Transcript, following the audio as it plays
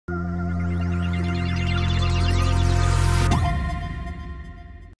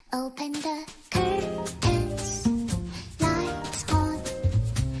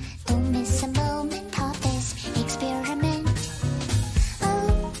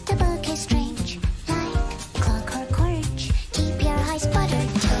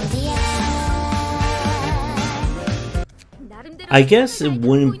I guess it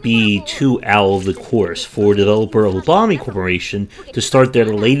wouldn't be too out of the course for developer Obami Corporation to start their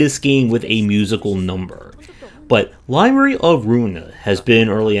latest game with a musical number. But Library of Ruina has been in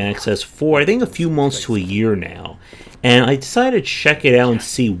early access for I think a few months to a year now, and I decided to check it out and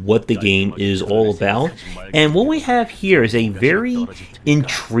see what the game is all about. And what we have here is a very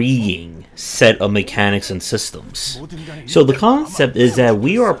intriguing set of mechanics and systems. So the concept is that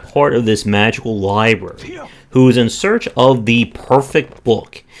we are part of this magical library who is in search of the perfect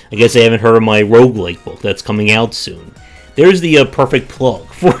book. I guess I haven't heard of my roguelike book that's coming out soon. There's the perfect plug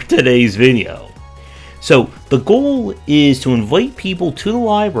for today's video. So the goal is to invite people to the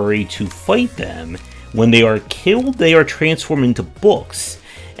library to fight them. When they are killed, they are transformed into books,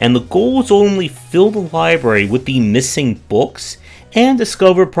 and the goal is to only fill the library with the missing books and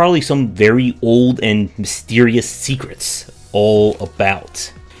discover probably some very old and mysterious secrets all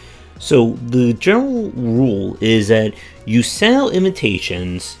about. So the general rule is that you send out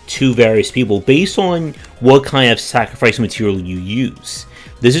invitations to various people based on what kind of sacrifice material you use.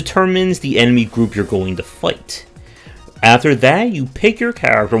 This determines the enemy group you're going to fight. After that, you pick your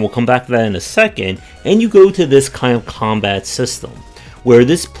character, and we'll come back to that in a second, and you go to this kind of combat system, where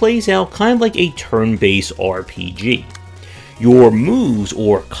this plays out kind of like a turn-based RPG. Your moves,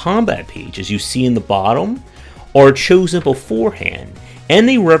 or combat pages you see in the bottom, are chosen beforehand, and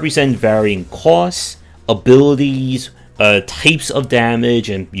they represent varying costs, abilities, types of damage,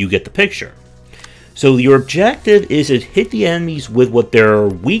 and you get the picture. So your objective is to hit the enemies with what they're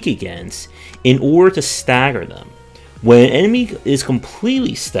weak against in order to stagger them. When an enemy is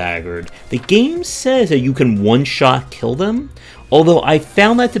completely staggered, the game says that you can one-shot kill them, although I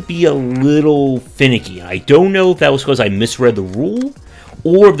found that to be a little finicky. I don't know if that was because I misread the rule,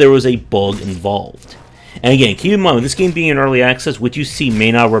 or if there was a bug involved. And again, keep in mind, with this game being in early access, what you see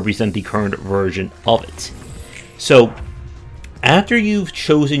may not represent the current version of it. So, after you've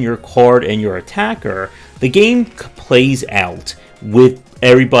chosen your card and your attacker, the game plays out with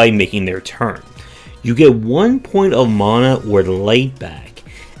everybody making their turn. You get 1 point of mana or light back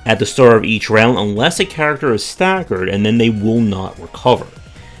at the start of each round unless a character is staggered, and then they will not recover.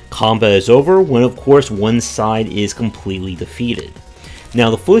 Combat is over when, of course, one side is completely defeated. Now,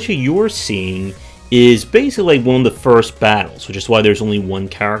 the footage you're seeing is basically like one of the first battles, which is why there's only one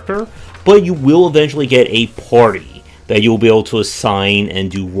character, but you will eventually get a party that you'll be able to assign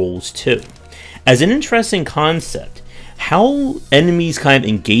and do roles to. As an interesting concept, how enemies kind of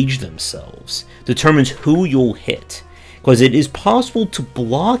engage themselves determines who you'll hit, because it is possible to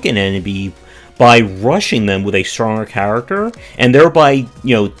block an enemy by rushing them with a stronger character, and thereby,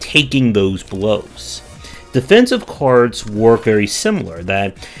 taking those blows. Defensive cards work very similar,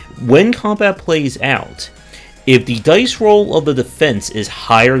 that when combat plays out, if the dice roll of the defense is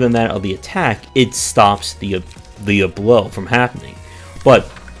higher than that of the attack, it stops the blow from happening. But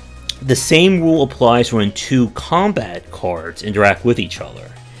the same rule applies when two combat cards interact with each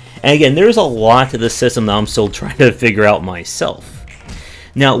other. And again, there's a lot to this system that I'm still trying to figure out myself.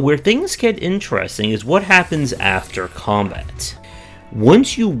 Now, where things get interesting is what happens after combat.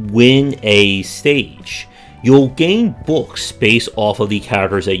 Once you win a stage, you'll gain books based off of the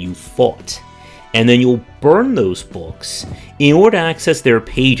characters that you fought. And then you'll burn those books in order to access their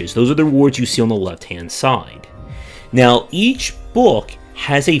pages. Those are the rewards you see on the left-hand side. Now, each book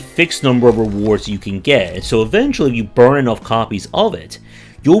has a fixed number of rewards you can get, so eventually if you burn enough copies of it,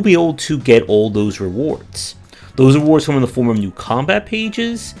 you'll be able to get all those rewards. Those rewards come in the form of new combat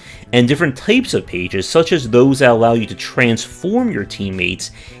pages, and different types of pages, such as those that allow you to transform your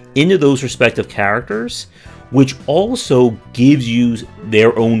teammates into those respective characters, which also gives you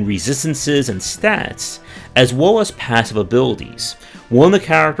their own resistances and stats, as well as passive abilities. One of the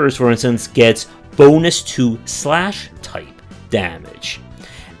characters, for instance, gets bonus to slash type damage.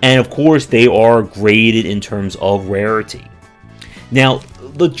 And of course, they are graded in terms of rarity. Now,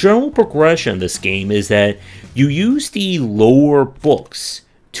 the general progression of this game is that you use the lower books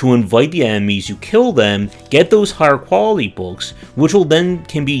to invite the enemies, you kill them, get those higher quality books, which will then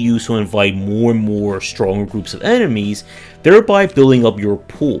can be used to invite more and more stronger groups of enemies, thereby building up your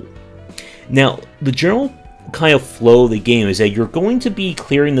pool. Now, the general kind of flow of the game is that you're going to be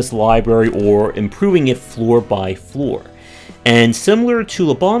clearing this library or improving it floor by floor. And similar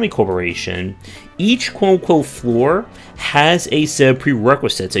to Obami Corporation, each quote-unquote floor has a set of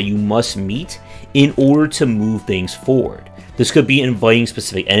prerequisites that you must meet in order to move things forward. This could be inviting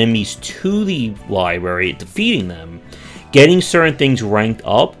specific enemies to the library, defeating them, getting certain things ranked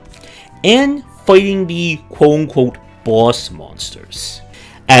up, and fighting the quote-unquote boss monsters.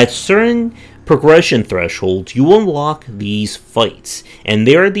 At certain progression thresholds, you unlock these fights, and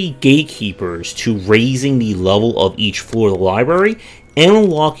they are the gatekeepers to raising the level of each floor of the library and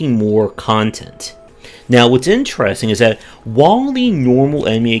unlocking more content. Now, what's interesting is that while the normal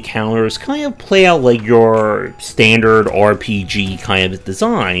enemy encounters kind of play out like your standard RPG kind of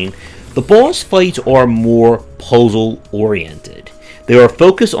design, the boss fights are more puzzle-oriented. They are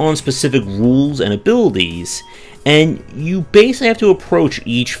focused on specific rules and abilities, and you basically have to approach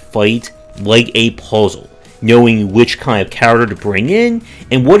each fight like a puzzle, knowing which kind of character to bring in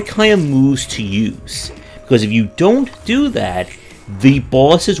and what kind of moves to use. Because if you don't do that, the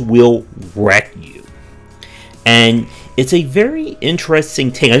bosses will wreck you. And it's a very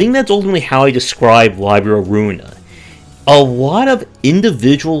interesting thing. I think that's ultimately how I describe Library of Ruina. A lot of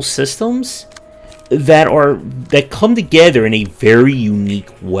individual systems that come together in a very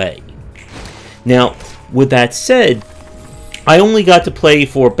unique way. Now, with that said, I only got to play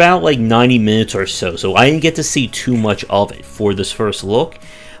for about like 90 minutes or so I didn't get to see too much of it for this first look,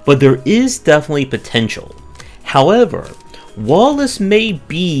 but there is definitely potential. However, while this may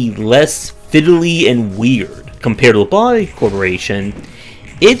be less fiddly and weird compared to Lobotomy Corporation,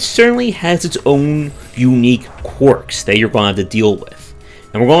 it certainly has its own unique quirks that you're going to have to deal with.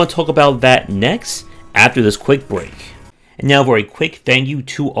 And we're going to talk about that next after this quick break. And now for a quick thank you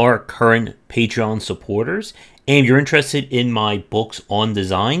to our current Patreon supporters. And if you're interested in my books on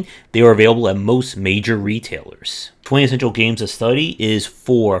design, they are available at most major retailers. 20 Essential Games to Study is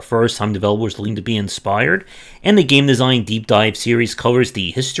for first-time developers looking to be inspired, and the Game Design Deep Dive series covers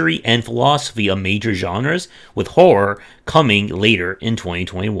the history and philosophy of major genres, with horror coming later in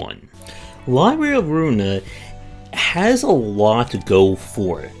 2021. Library of Ruina has a lot to go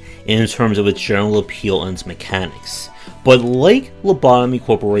for it in terms of its general appeal and its mechanics, but like Lobotomy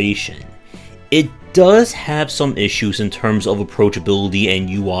Corporation, it does have some issues in terms of approachability and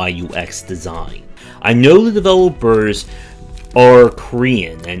UI UX design. I know the developers are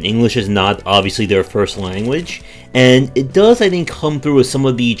Korean, and English is not obviously their first language, and it does, I think, come through with some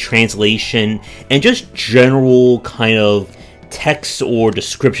of the translation and just general kind of text or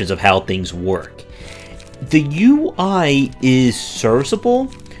descriptions of how things work. The UI is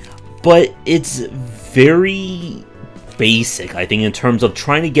serviceable, but it's very basic, I think, in terms of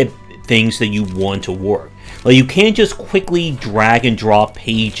trying to get things that you want to work. Like, you can't just quickly drag and drop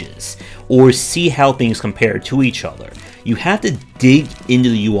pages or see how things compare to each other. You have to dig into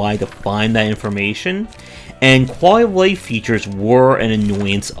the UI to find that information, and quality of life features were an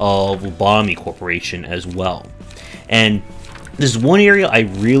annoyance of Lobotomy Corporation as well. And this is one area I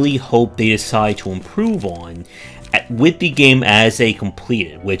really hope they decide to improve on with the game as they complete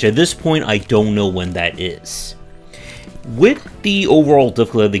it, which at this point I don't know when that is. With the overall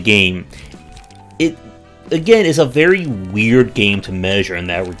difficulty of the game, it again is a very weird game to measure in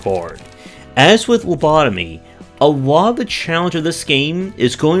that regard. As with Lobotomy, a lot of the challenge of this game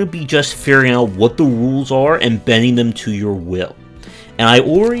is going to be just figuring out what the rules are and bending them to your will. And I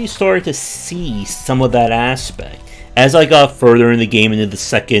already started to see some of that aspect as I got further in the game into the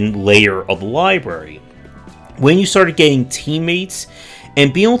second layer of the library. When you started getting teammates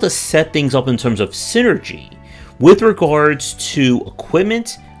and being able to set things up in terms of synergy with regards to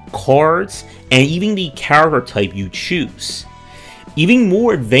equipment, cards, and even the character type you choose. Even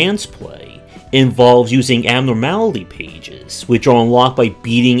more advanced play involves using abnormality pages, which are unlocked by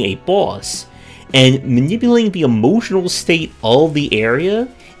beating a boss, and manipulating the emotional state of the area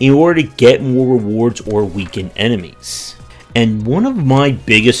in order to get more rewards or weaken enemies. And one of my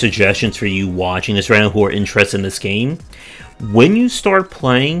biggest suggestions for you watching this right now who are interested in this game, when you start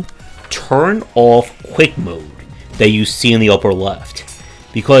playing, turn off quick mode that you see in the upper left,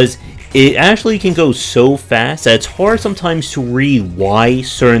 because it actually can go so fast that it's hard sometimes to read why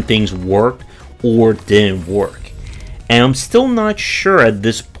certain things worked or didn't work. And I'm still not sure at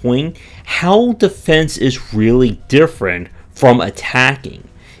this point how defense is really different from attacking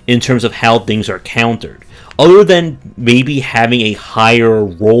in terms of how things are countered, other than maybe having a higher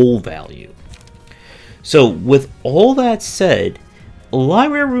roll value. So with all that said,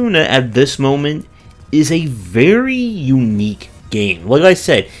 Library of Ruina at this moment is a very unique game. Like I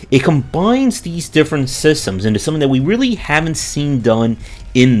said, it combines these different systems into something that we really haven't seen done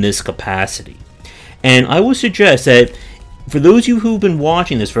in this capacity. And I would suggest that for those of you who've been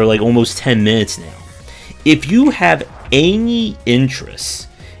watching this for like almost 10 minutes now, if you have any interest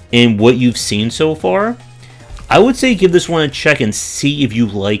in what you've seen so far, I would say give this one a check and see if you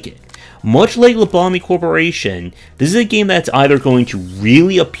like it. Much like Lobotomy Corporation, this is a game that's either going to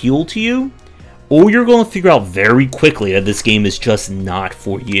really appeal to you, or you're going to figure out very quickly that this game is just not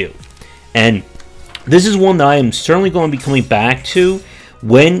for you. And this is one that I am certainly going to be coming back to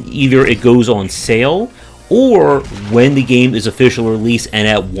when either it goes on sale or when the game is official release and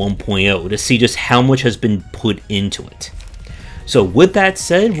at 1.0 to see just how much has been put into it. So with that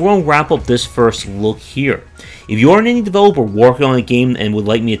said, we're going to wrap up this first look here. If you are an indie developer working on a game and would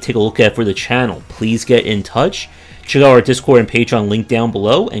like me to take a look at it for the channel, please get in touch. Check out our Discord and Patreon link down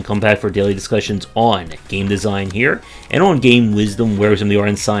below, and come back for daily discussions on game design here, and on game wisdom, wisdom, the art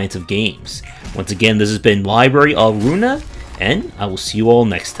and science of games. Once again, this has been Library of Ruina, and I will see you all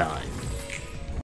next time.